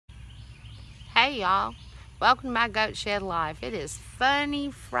Hey y'all, welcome to my Goat Shed Life. It is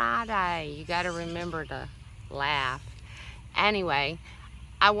Funny Friday. You got to remember to laugh. Anyway,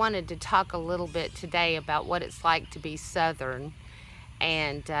 I wanted to talk a little bit today about what it's like to be Southern,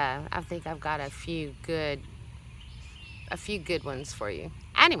 and I think I've got a few good ones for you.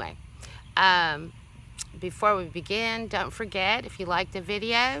 Anyway, um, before we begin, don't forget, if you like the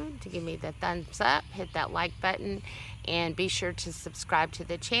video, to give me the thumbs up, hit that like button, and be sure to subscribe to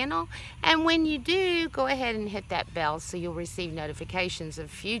the channel. And when you do, go ahead and hit that bell so you'll receive notifications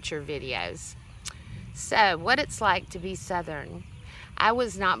of future videos. So, what it's like to be Southern. I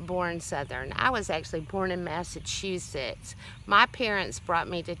was not born Southern. I was actually born in Massachusetts. My parents brought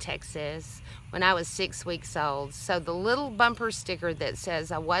me to Texas when I was 6 weeks old. So the little bumper sticker that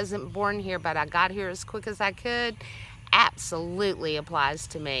says I wasn't born here but I got here as quick as I could absolutely applies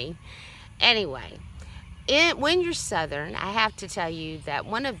to me. Anyway, when you're Southern, I have to tell you that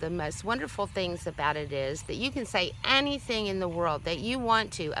one of the most wonderful things about it is that you can say anything in the world that you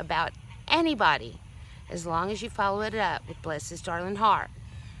want to about anybody, as long as you follow it up with bless his darling heart.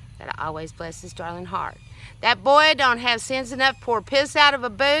 That I always bless his darling heart. That boy don't have sense enough to pour piss out of a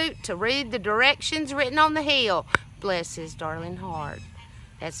boot to read the directions written on the hill. Bless his darling heart.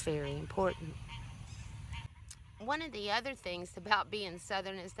 That's very important. One of the other things about being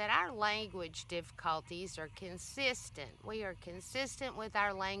Southern is that our language difficulties are consistent. We are consistent with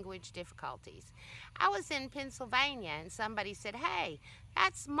our language difficulties. I was in Pennsylvania and somebody said, "Hey,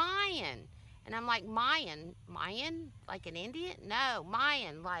 that's Mayan." And I'm like, Mayan? Mayan? Like an Indian? No,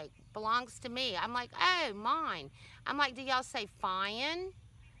 Mayan, like, belongs to me. I'm like, oh, mine. I'm like, do y'all say fine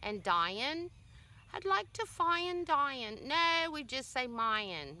and dying? I'd like to fine dying. No, we just say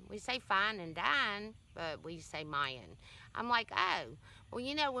Mayan. We say fine and dying, but we say Mayan. I'm like, oh, well,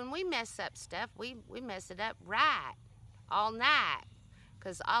 you know, when we mess up stuff, we mess it up right all night,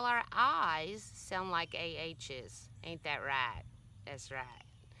 because all our I's sound like AH's. Ain't that right? That's right.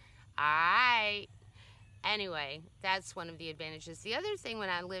 Alright. Anyway, that's one of the advantages. The other thing when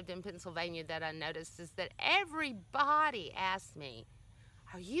I lived in Pennsylvania that I noticed is that everybody asked me,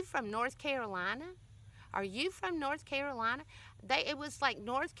 "Are you from North Carolina? Are you from North Carolina?" It was like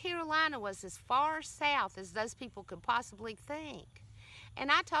North Carolina was as far south as those people could possibly think. And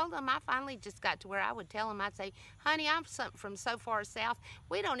I told them, I finally just got to where I would tell them, I'd say, "Honey, I'm from so far south,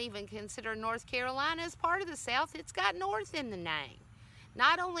 we don't even consider North Carolina as part of the South. It's got North in the name.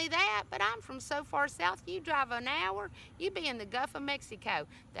 Not only that, but I'm from so far south, you drive an hour, you be in the Gulf of Mexico."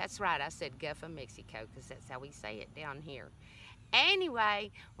 That's right, I said Gulf of Mexico because that's how we say it down here.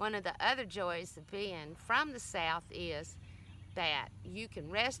 Anyway, one of the other joys of being from the South is that you can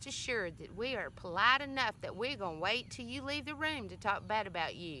rest assured that we are polite enough that we're going to wait till you leave the room to talk bad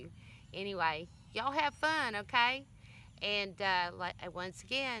about you. Anyway, y'all have fun, okay? And once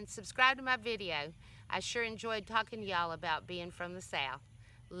again, subscribe to my video. I sure enjoyed talking to y'all about being from the South.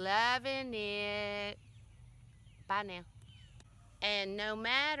 Loving it. Bye now. And no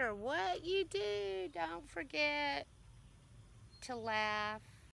matter what you do, don't forget to laugh.